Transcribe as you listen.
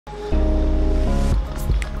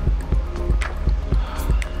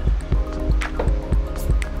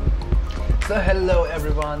So hello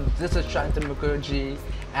everyone, this is Shayanton Mukherjee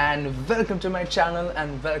and welcome to my channel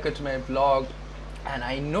and welcome to my vlog. And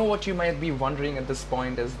I know what you might be wondering at this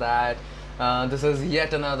point is that this is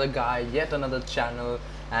yet another guy, yet another channel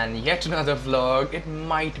and yet another vlog. It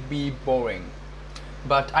might be boring,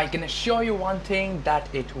 but I can assure you one thing,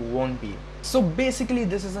 that it won't be. So basically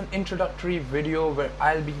this is an introductory video where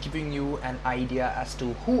I'll be giving you an idea as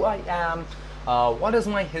to who I am, what is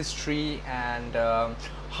my history, and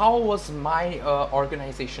how was my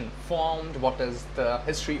organization formed, what is the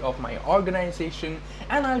history of my organization,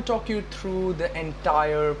 and I'll talk you through the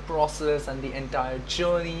entire process and the entire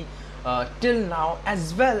journey till now,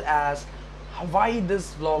 as well as why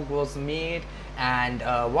this vlog was made and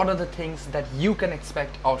what are the things that you can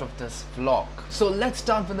expect out of this vlog. So let's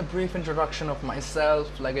start with a brief introduction of myself.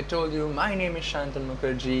 Like I told you, my name is Shayanton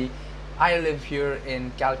Mukherjee. I live here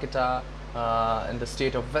in Calcutta, in the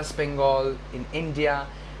state of West Bengal in India,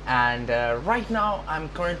 and right now I'm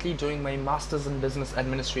currently doing my Masters in Business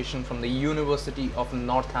Administration from the University of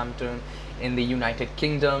Northampton in the United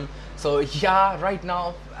Kingdom. So yeah, right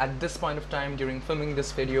now at this point of time during filming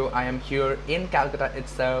this video, I am here in Calcutta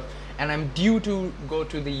itself, and I'm due to go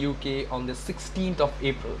to the UK on the 16th of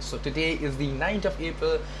April. So today is the 9th of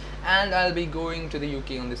April and I'll be going to the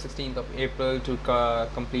UK on the 16th of April to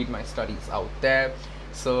complete my studies out there.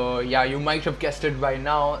 So yeah, you might have guessed it by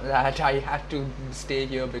now that I had to stay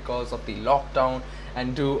here because of the lockdown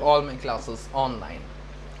and do all my classes online.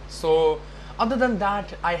 So other than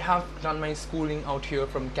that, I have done my schooling out here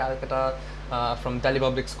from Calcutta, from Delhi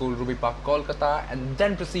Public School, Ruby Park, Kolkata, and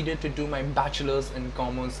then proceeded to do my bachelor's in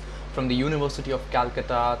commerce from the University of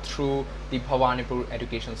Calcutta through the Bhawanipur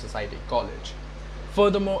Education Society College.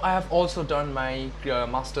 Furthermore, I have also done my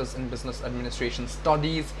Masters in Business Administration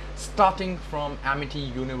studies starting from Amity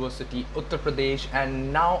University, Uttar Pradesh,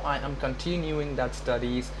 and now I am continuing that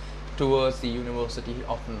studies towards the University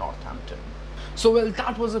of Northampton. So well,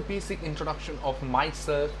 that was a basic introduction of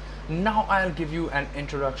myself. Now I'll give you an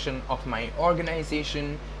introduction of my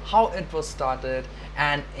organization, how it was started,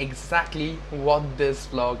 and exactly what this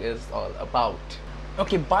vlog is all about.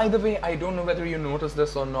 Okay, by the way, I don't know whether you noticed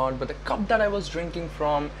this or not, but the cup that I was drinking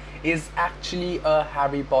from is actually a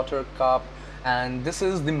Harry Potter cup, and this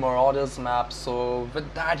is the Marauders map. So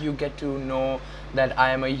with that you get to know that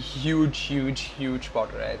I am a huge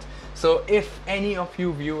Potterhead. So if any of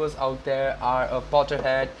you viewers out there are a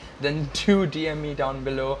Potterhead, then do DM me down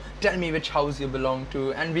below, tell me which house you belong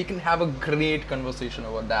to, and we can have a great conversation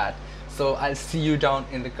over that. So I'll see you down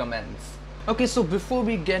in the comments. Okay, so before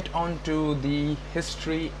we get on to the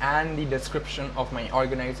history and the description of my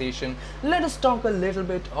organization, let us talk a little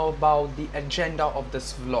bit about the agenda of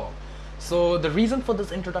this vlog. So the reason for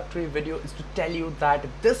this introductory video is to tell you that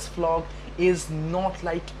this vlog is not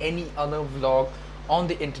like any other vlog on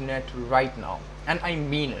the internet right now. And I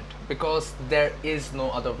mean it, because there is no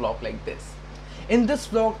other vlog like this. In this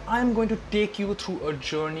vlog, I'm going to take you through a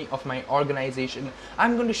journey of my organization.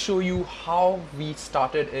 I'm going to show you how we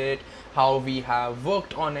started it, how we have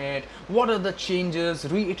worked on it, what are the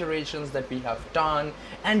changes, reiterations that we have done,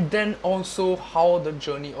 and then also how the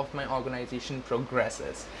journey of my organization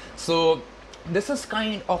progresses. So this is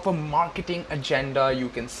kind of a marketing agenda, you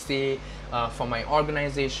can say, for my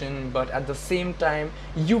organization, but at the same time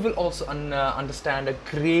you will also understand a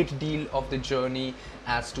great deal of the journey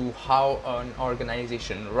as to how an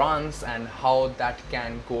organization runs and how that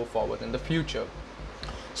can go forward in the future.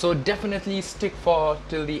 So definitely stick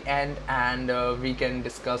till the end, and we can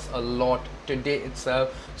discuss a lot today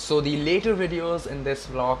itself. So the later videos in this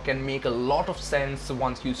vlog can make a lot of sense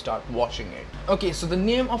once you start watching it. Okay, so the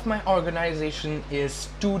name of my organization is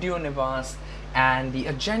Studio Nivas, and the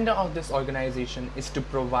agenda of this organization is to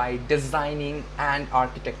provide designing and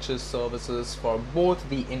architecture services for both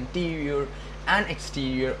the interior and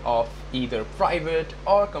exterior of either private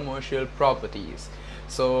or commercial properties.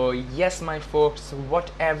 So yes, my folks,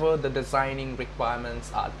 whatever the designing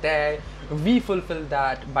requirements are there, we fulfill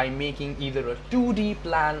that by making either a 2D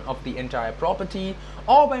plan of the entire property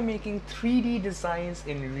or by making 3D designs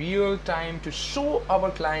in real time to show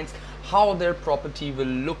our clients how their property will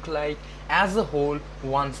look like as a whole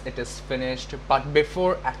once it is finished, but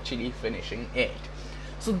before actually finishing it.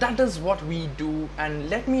 So that is what we do, and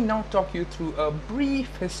let me now talk you through a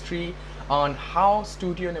brief history on how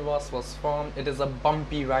Studio Nivas was formed. It is a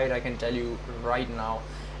bumpy ride, I can tell you right now,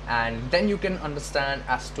 and then you can understand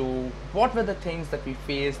as to what were the things that we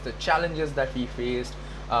faced, the challenges that we faced,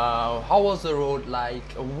 how was the road like,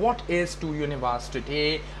 what is Studio Nivas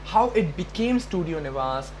today, how it became Studio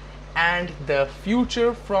Nivas, and the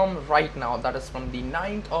future from right now, that is from the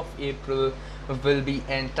 9th of April, will be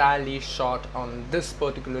entirely shot on this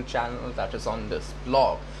particular channel, that is on this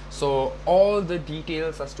blog. So all the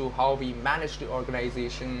details as to how we manage the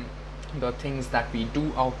organization, the things that we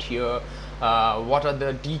do out here, what are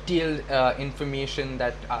the detailed information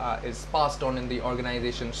that is passed on in the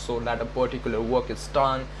organization so that a particular work is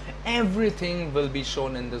done, everything will be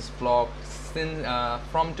shown in this vlog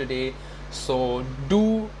from today. So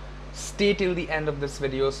do stay till the end of this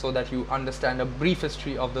video so that you understand a brief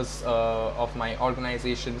history of this of my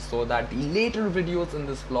organization, so that the later videos in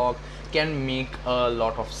this vlog can make a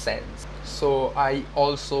lot of sense. So I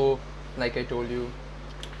also, like I told you,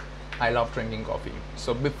 I love drinking coffee.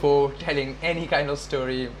 So before telling any kind of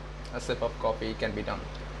story, a sip of coffee can be done.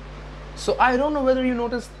 So I don't know whether you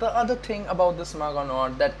noticed the other thing about this mug or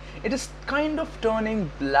not, that it is kind of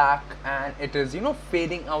turning black and it is, you know,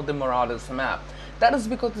 fading out the Marauders map. That is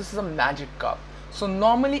because this is a magic cup. So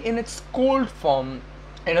normally in its cold form,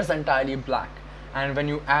 it is entirely black. And when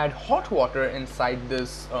you add hot water inside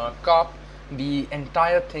this cup, the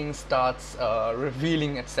entire thing starts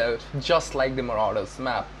revealing itself, just like the Marauders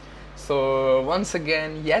map. So once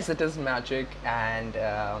again, yes, it is magic, and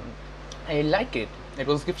I like it. It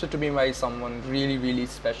was gifted to me by someone really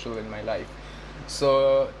special in my life.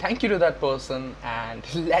 So thank you to that person, and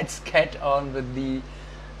let's get on with the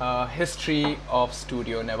history of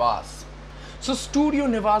Studio Nevas. So Studio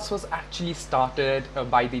Nevas was actually started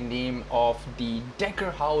by the name of the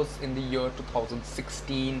Decker House in the year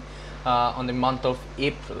 2016 on the month of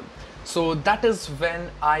April. So that is when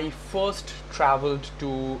I first traveled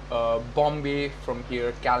to Bombay from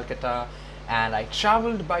here, Calcutta, and I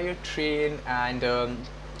traveled by a train, and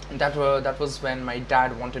that was when my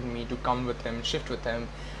dad wanted me to come with him, shift with him,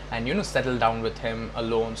 and, you know, settle down with him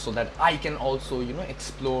alone, so that I can also, you know,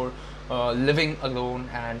 explore living alone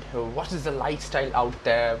and what is the lifestyle out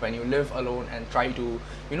there when you live alone and try to,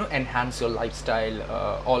 you know, enhance your lifestyle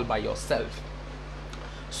all by yourself.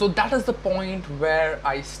 So that is the point where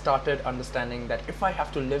I started understanding that if I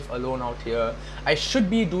have to live alone out here, I should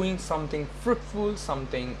be doing something fruitful,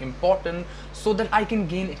 something important, so that I can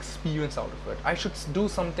gain experience out of it. I should do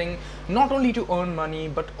something not only to earn money,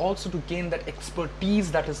 but also to gain that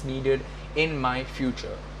expertise that is needed in my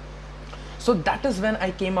future. So that is when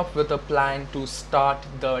I came up with a plan to start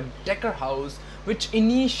the Decker House, which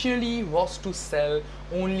initially was to sell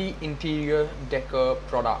only interior decor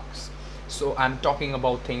products. So I'm talking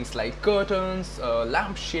about things like curtains,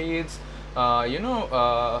 lampshades,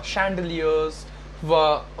 chandeliers,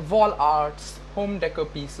 wall arts, home decor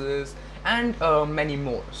pieces, and many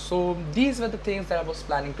more. So these were the things that I was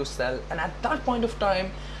planning to sell, and at that point of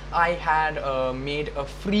time I had made a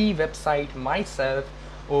free website myself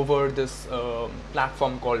over this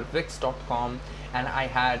platform called Wix.com, and I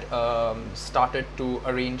had started to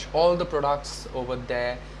arrange all the products over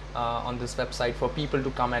there on this website for people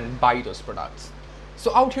to come and buy those products.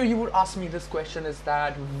 So out here you would ask me this question, is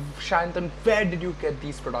that, Shayanton, where did you get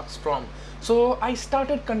these products from? So I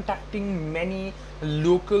started contacting many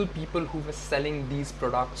local people who were selling these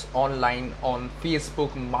products online on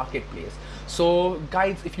Facebook Marketplace. So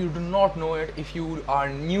guys, if you do not know it, if you are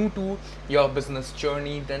new to your business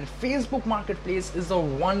journey, then Facebook Marketplace is a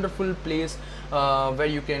wonderful place where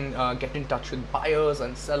you can get in touch with buyers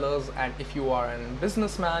and sellers, and if you are a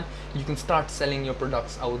businessman, you can start selling your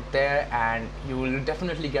products out there, and you will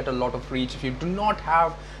definitely get a lot of reach if you do not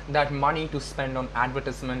have that money to spend on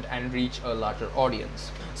advertisement and reach a larger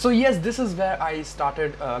audience. So yes, this is where I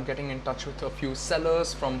started getting in touch with a few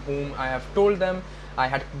sellers from whom I have told them I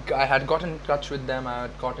had got in touch with them, I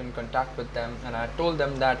had got in contact with them, and I told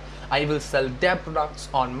them that I will sell their products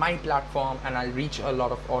on my platform and I'll reach a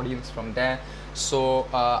lot of audience from there. So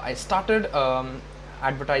I started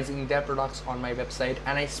advertising their products on my website,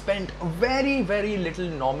 and I spent a very little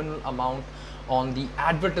nominal amount on the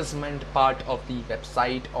advertisement part of the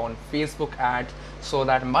website on Facebook ads, so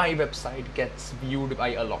that my website gets viewed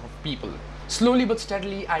by a lot of people. Slowly but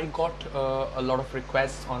steadily I got a lot of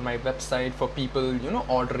requests on my website for people, you know,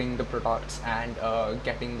 ordering the products and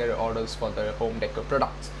getting their orders for their home decor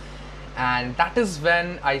products. And that is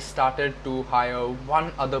when I started to hire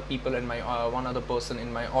one other person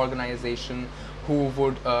in my organization who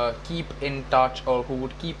would keep in touch, or who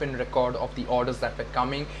would keep in record of the orders that were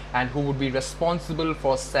coming, and who would be responsible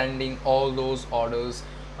for sending all those orders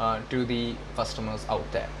to the customers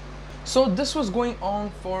out there. So this was going on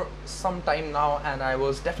for some time now, and I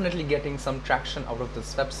was definitely getting some traction out of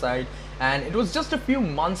this website, and it was just a few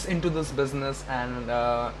months into this business, and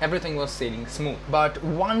everything was sailing smooth. But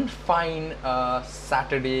one fine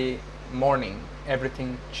Saturday morning,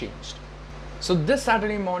 everything changed. So this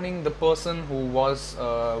Saturday morning, the person who was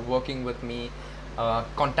working with me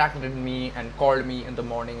contacted me and called me in the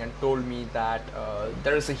morning and told me that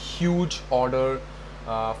there is a huge order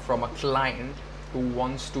from a client who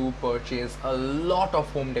wants to purchase a lot of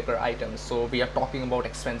home decor items. So we are talking about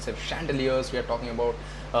expensive chandeliers, we are talking about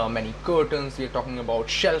many curtains, we are talking about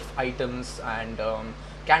shelf items and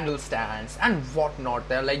candle stands and whatnot.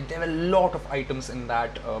 There were a lot of items in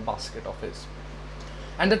that basket of his,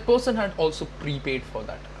 and that person had also prepaid for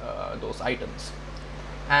that those items.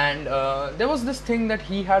 And there was this thing that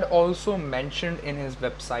he had also mentioned in his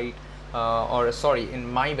website, or sorry,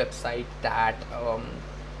 in my website, that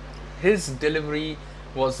his delivery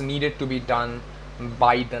was needed to be done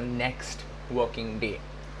by the next working day.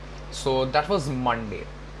 So that was Monday.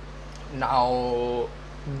 Now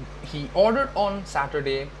he ordered on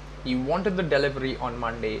Saturday, he wanted the delivery on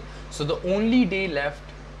Monday, so the only day left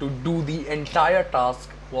to do the entire task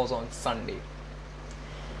was on Sunday.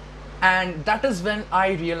 And that is when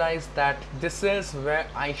I realized that this is where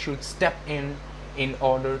I should step in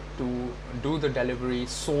order to do the delivery,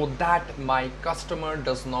 so that my customer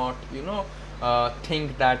does not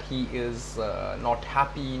think that he is not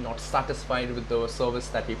happy, not satisfied with the service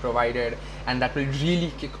that we provided, and that will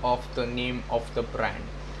really kick off the name of the brand.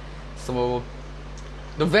 So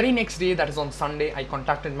the very next day, that is on Sunday, I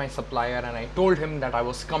contacted my supplier and I told him that I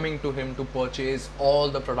was coming to him to purchase all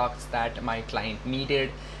the products that my client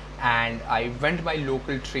needed. And I went by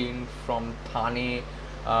local train from Thane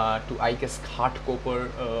to, I guess, Ghatkopar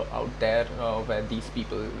out there, where these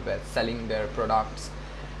people were selling their products.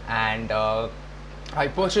 And I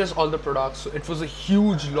purchased all the products. So it was a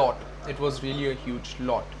huge lot. It was really a huge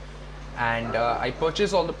lot. And I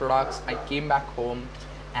purchased all the products. I came back home,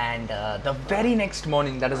 and the very next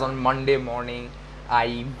morning, that is on Monday morning,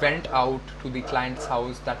 I went out to the client's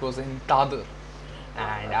house that was in Dadar.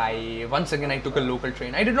 And I once again I took a local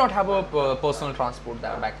train. I did not have a personal transport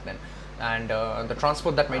there back then, and the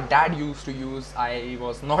transport that my dad used to use, I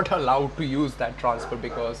was not allowed to use that transport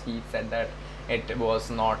because he said that it was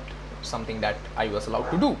not something that I was allowed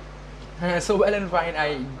to do. So well and fine,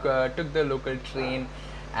 I took the local train,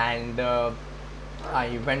 and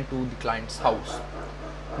I went to the client's house.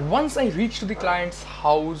 Once I reached the client's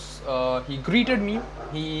house, he greeted me.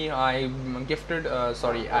 I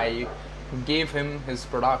gave him his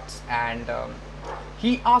products, and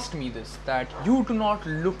he asked me this, that you do not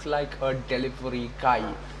look like a delivery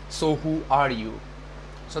guy, so who are you?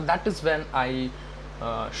 So that is when I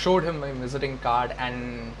showed him my visiting card,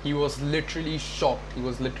 and he was literally shocked. He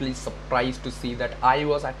was literally surprised to see that I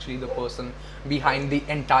was actually the person behind the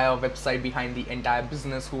entire website, behind the entire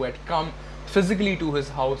business, who had come physically to his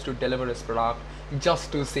house to deliver his product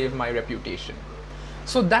just to save my reputation.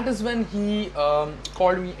 So that is when he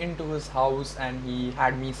called me into his house, and he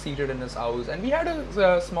had me seated in his house, and we had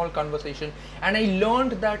a small conversation, and I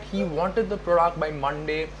learned that he wanted the product by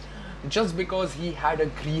Monday just because he had a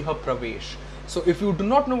Griha Pravesh. So if you do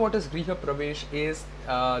not know what is Griha Pravesh is,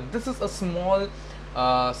 this is a small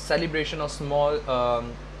celebration, a small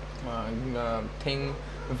thing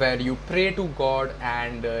where you pray to God,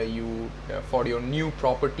 and you for your new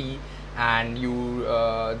property, and you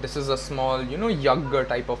this is a small yagga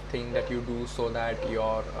type of thing that you do, so that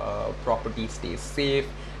your property stays safe,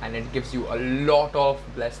 and it gives you a lot of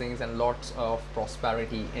blessings and lots of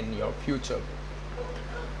prosperity in your future.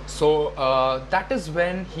 So that is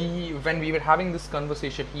when we were having this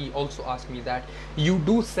conversation, he also asked me that you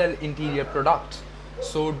do sell interior products,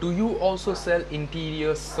 so do you also sell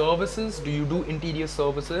interior services? Do you do interior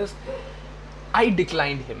services? I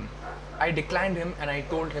declined him, and I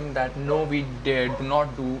told him that no, we do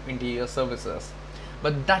not do interior services.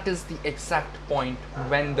 But that is the exact point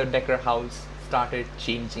when the Decor House started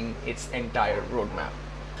changing its entire roadmap.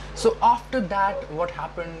 So after that, what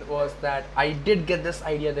happened was that I did get this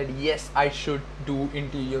idea that yes, I should do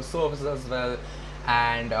interior services as well,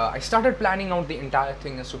 and I started planning out the entire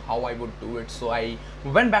thing as to how I would do it. So I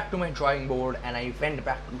went back to my drawing board, and I went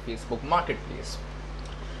back to Facebook Marketplace.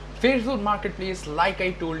 Facebook Marketplace, like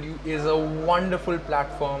I told you, is a wonderful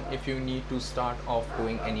platform if you need to start off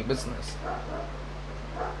doing any business.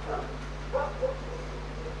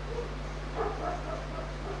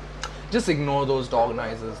 Just ignore those dog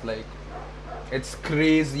noises. Like, it's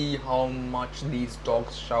crazy how much these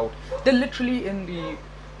dogs shout. They're literally in the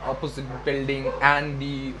opposite building and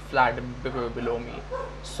the flat below me,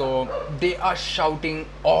 so they are shouting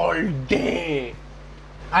all day.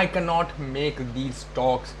 I cannot make these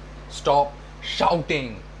dogs stop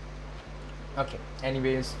shouting. Okay,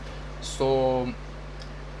 anyways, so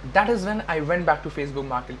that is when I went back to Facebook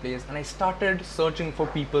Marketplace, and I started searching for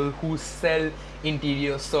people who sell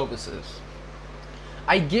interior services.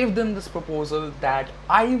 I gave them this proposal that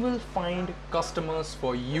I will find customers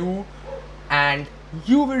for you and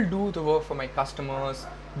you will do the work for my customers.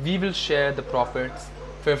 We will share the profits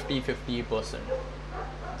 50-50%.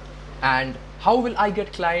 And how will I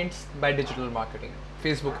get clients? By digital marketing,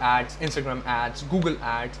 Facebook ads, Instagram ads, Google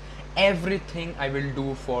ads, everything I will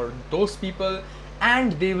do for those people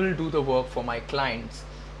and they will do the work for my clients.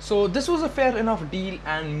 So this was a fair enough deal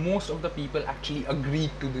and most of the people actually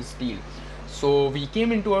agreed to this deal. So we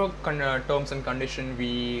came into a terms and condition,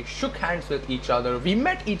 we shook hands with each other, we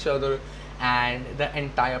met each other, and the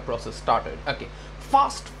entire process started. Okay,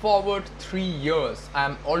 fast forward 3 years,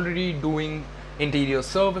 I'm already doing interior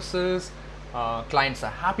services. Clients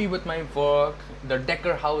are happy with my work. The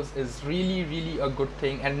Decor House is really a good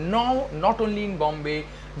thing, and now not only in Bombay,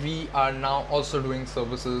 we are now also doing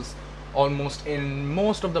services almost in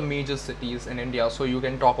most of the major cities in India. So you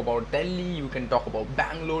can talk about Delhi, you can talk about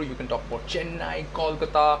Bangalore, you can talk about Chennai,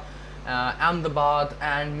 Kolkata, Ahmedabad,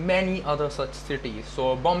 and many other such cities.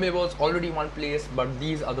 So Bombay was already one place, but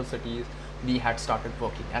these other cities we had started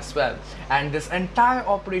working as well. And this entire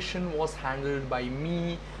operation was handled by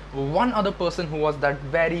me, one other person who was that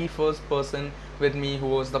very first person with me, who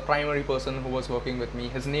was the primary person who was working with me.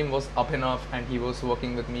 His name was Abhinav, and he was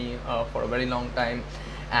working with me for a very long time.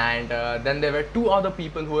 And then there were 2 other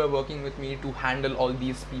people who were working with me to handle all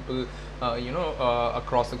these people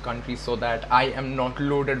across the country, so that I am not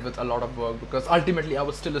loaded with a lot of work, because ultimately I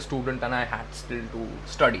was still a student and I had still to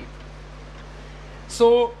study.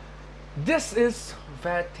 So this is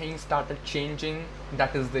where things started changing.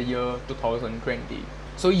 That is the year 2020.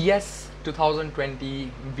 So yes,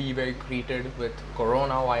 2020 we were greeted with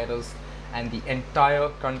coronavirus and the entire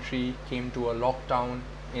country came to a lockdown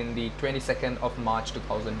in the 22nd of March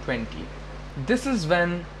 2020. This is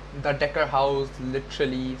when the Decor House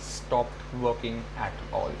literally stopped working at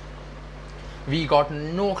all. We got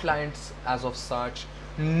no clients as of such,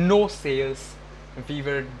 no sales. We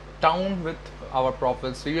were down with our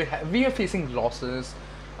profits. We were facing losses.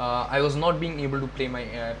 I was not being able to pay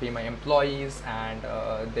my employees, and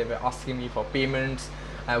they were asking me for payments.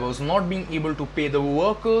 I was not being able to pay the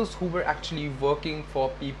workers who were actually working for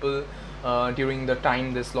people during the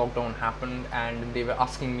time this lockdown happened, and they were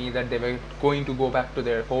asking me that they were going to go back to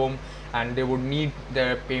their home and they would need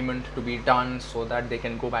their payment to be done so that they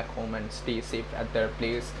can go back home and stay safe at their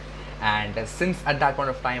place. And since at that point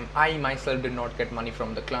of time I myself did not get money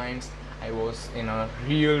from the clients, I was in a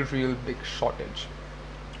real big shortage.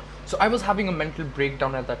 So I was having a mental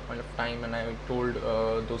breakdown at that point of time, and I told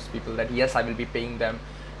those people that yes, I will be paying them.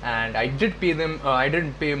 And I did pay them. I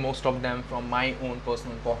didn't pay most of them from my own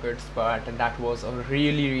personal pockets, but that was a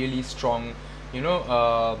really strong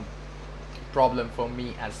problem for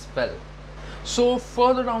me as well. So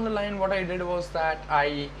further down the line, what I did was that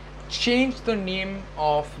I changed the name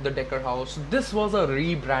of the Decor House. This was a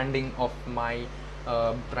rebranding of my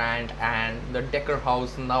brand, and the Decor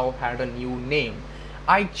House now had a new name.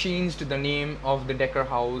 I changed the name of the Decor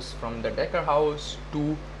House from the Decor House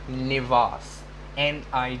to Niwas,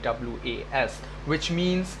 Niwas, which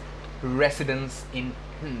means residence in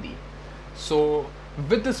Hindi. So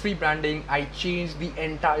with this rebranding, I changed the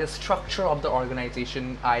entire structure of the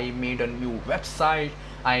organization. I made a new website,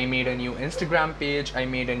 I made a new Instagram page, I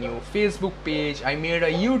made a new Facebook page, I made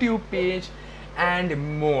a YouTube page,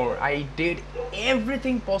 and more. I did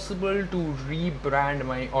everything possible to rebrand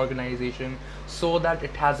my organization so that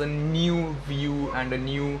it has a new view and a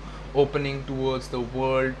new opening towards the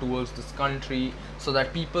world, towards this country, so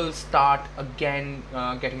that people start again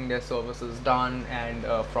getting their services done and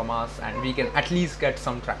from us, and we can at least get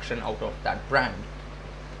some traction out of that brand.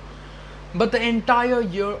 But the entire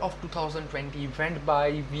year of 2020 went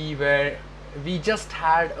by. We just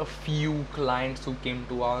had a few clients who came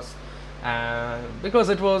to us because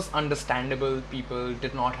it was understandable. People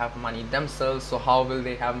did not have money themselves, so how will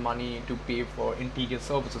they have money to pay for interior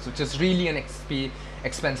services, which is really an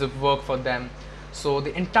expensive work for them. So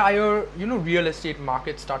the entire real estate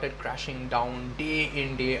market started crashing down day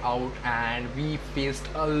in day out, and we faced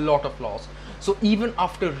a lot of loss. So even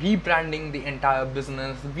after rebranding the entire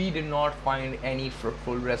business, we did not find any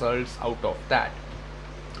fruitful results out of that.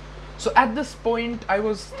 So at this point, I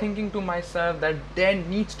was thinking to myself that there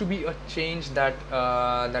needs to be a change that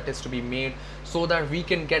is to be made, so that we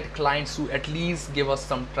can get clients who at least give us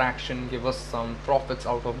some traction, give us some profits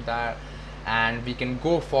out of that, and we can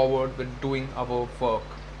go forward with doing our work.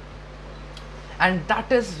 And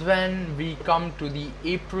that is when we come to the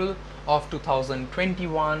April of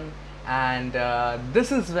 2021, and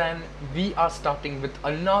this is when we are starting with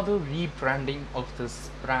another rebranding of this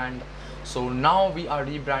brand. So now we are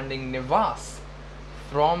rebranding Niwas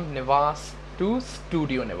from Niwas to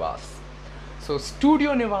Studio Nivas. So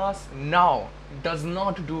Studio Nivas now does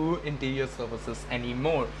not do interior services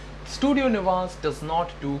anymore. Studio Nivas does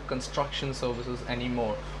not do construction services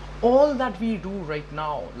anymore. All that we do right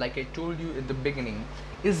now, like I told you in the beginning,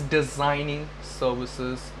 is designing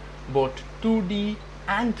services, both 2D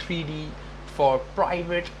and 3D, for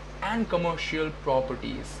private and commercial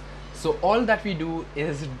properties. So all that we do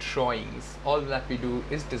is drawings, all that we do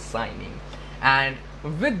is designing. And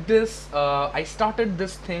with this, I started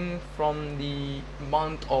this thing from the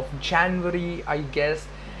month of January, I guess,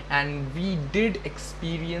 and we did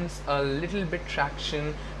experience a little bit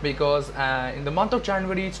traction because in the month of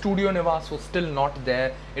January, Studio Nivas was still not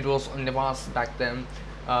there. It was Nivas back then.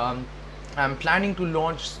 I'm planning to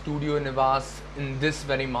launch Studio Nivas in this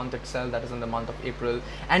very month itself, that is in the month of April.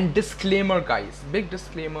 And disclaimer guys, big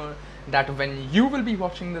disclaimer, that when you will be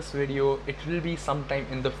watching this video, it will be sometime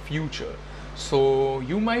in the future. So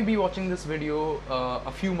you might be watching this video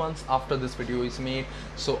a few months after this video is made,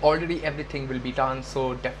 so already everything will be done.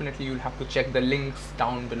 So definitely you'll have to check the links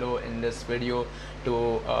down below in this video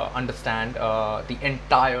to understand the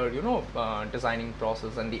entire designing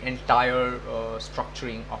process and the entire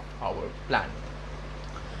structuring of our plan.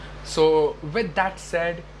 So with that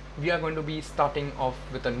said, we are going to be starting off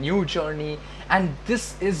with a new journey, and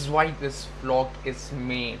this is why this vlog is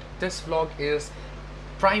made. This vlog is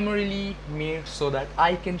primarily made so that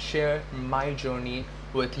I can share my journey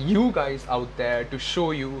with you guys out there, to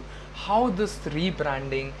show you how this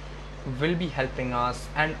rebranding will be helping us.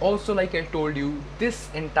 And also, like I told you, this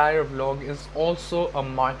entire vlog is also a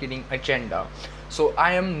marketing agenda. So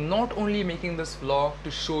I am not only making this vlog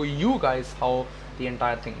to show you guys how the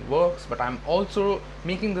entire thing works, but I'm also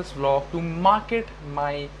making this vlog to market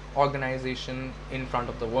my organization in front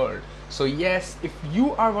of the world. So yes, if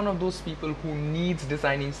you are one of those people who needs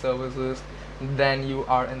designing services, then you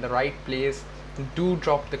are in the right place. Do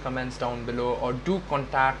drop the comments down below, or do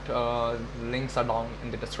contact, links are down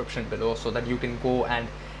in the description below, so that you can go and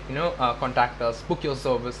contact us, book your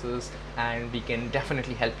services, and we can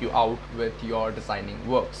definitely help you out with your designing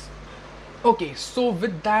works. Okay, so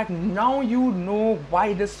with that, now you know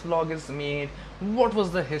why this vlog is made, what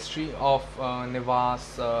was the history of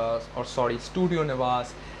Studio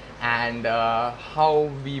Nivas, and how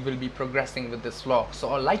we will be progressing with this vlog.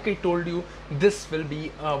 So like I told you, this will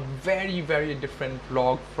be a very different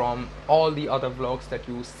vlog from all the other vlogs that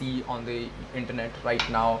you see on the internet right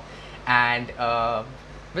now. And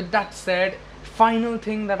with that said, final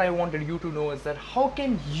thing that I wanted you to know is that how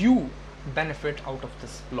can you benefit out of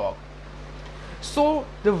this vlog. So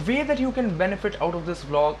the way that you can benefit out of this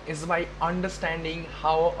vlog is by understanding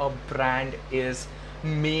how a brand is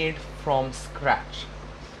made from scratch.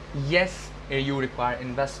 Yes, you require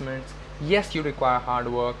investments, yes, you require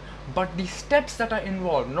hard work, but the steps that are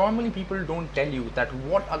involved, normally people don't tell you that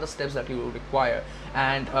what are the steps that you require.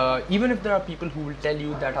 And even if there are people who will tell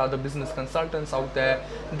you, that are the business consultants out there,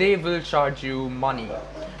 they will charge you money.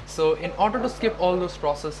 So in order to skip all those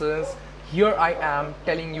processes, here I am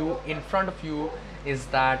telling you in front of you is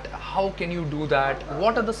that how can you do that,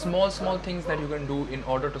 what are the small things that you can do in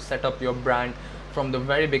order to set up your brand from the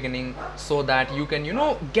very beginning, so that you can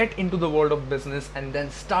get into the world of business and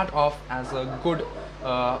then start off as a good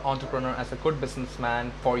entrepreneur, as a good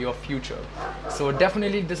businessman for your future. So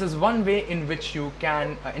definitely this is one way in which you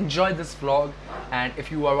can enjoy this vlog. And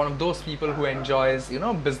if you are one of those people who enjoys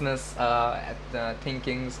business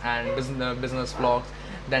thinkings and business vlogs,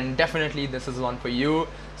 then definitely this is one for you.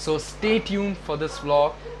 So stay tuned for this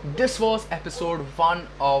vlog. This was episode 1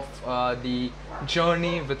 of the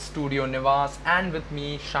journey with Studio Nivas and with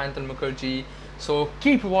me, Shayanton Mukherjee. So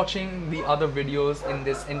keep watching the other videos in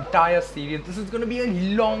this entire series. This is going to be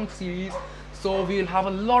a long series, so we'll have a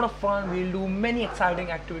lot of fun. We'll do many exciting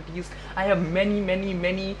activities. I have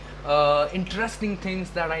many interesting things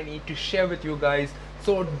that I need to share with you guys.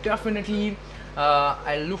 So definitely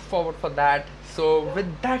I look forward for that. So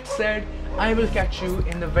with that said, I will catch you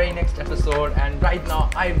in the very next episode, and right now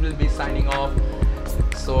I will be signing off.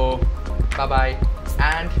 So bye bye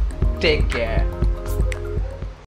and take care.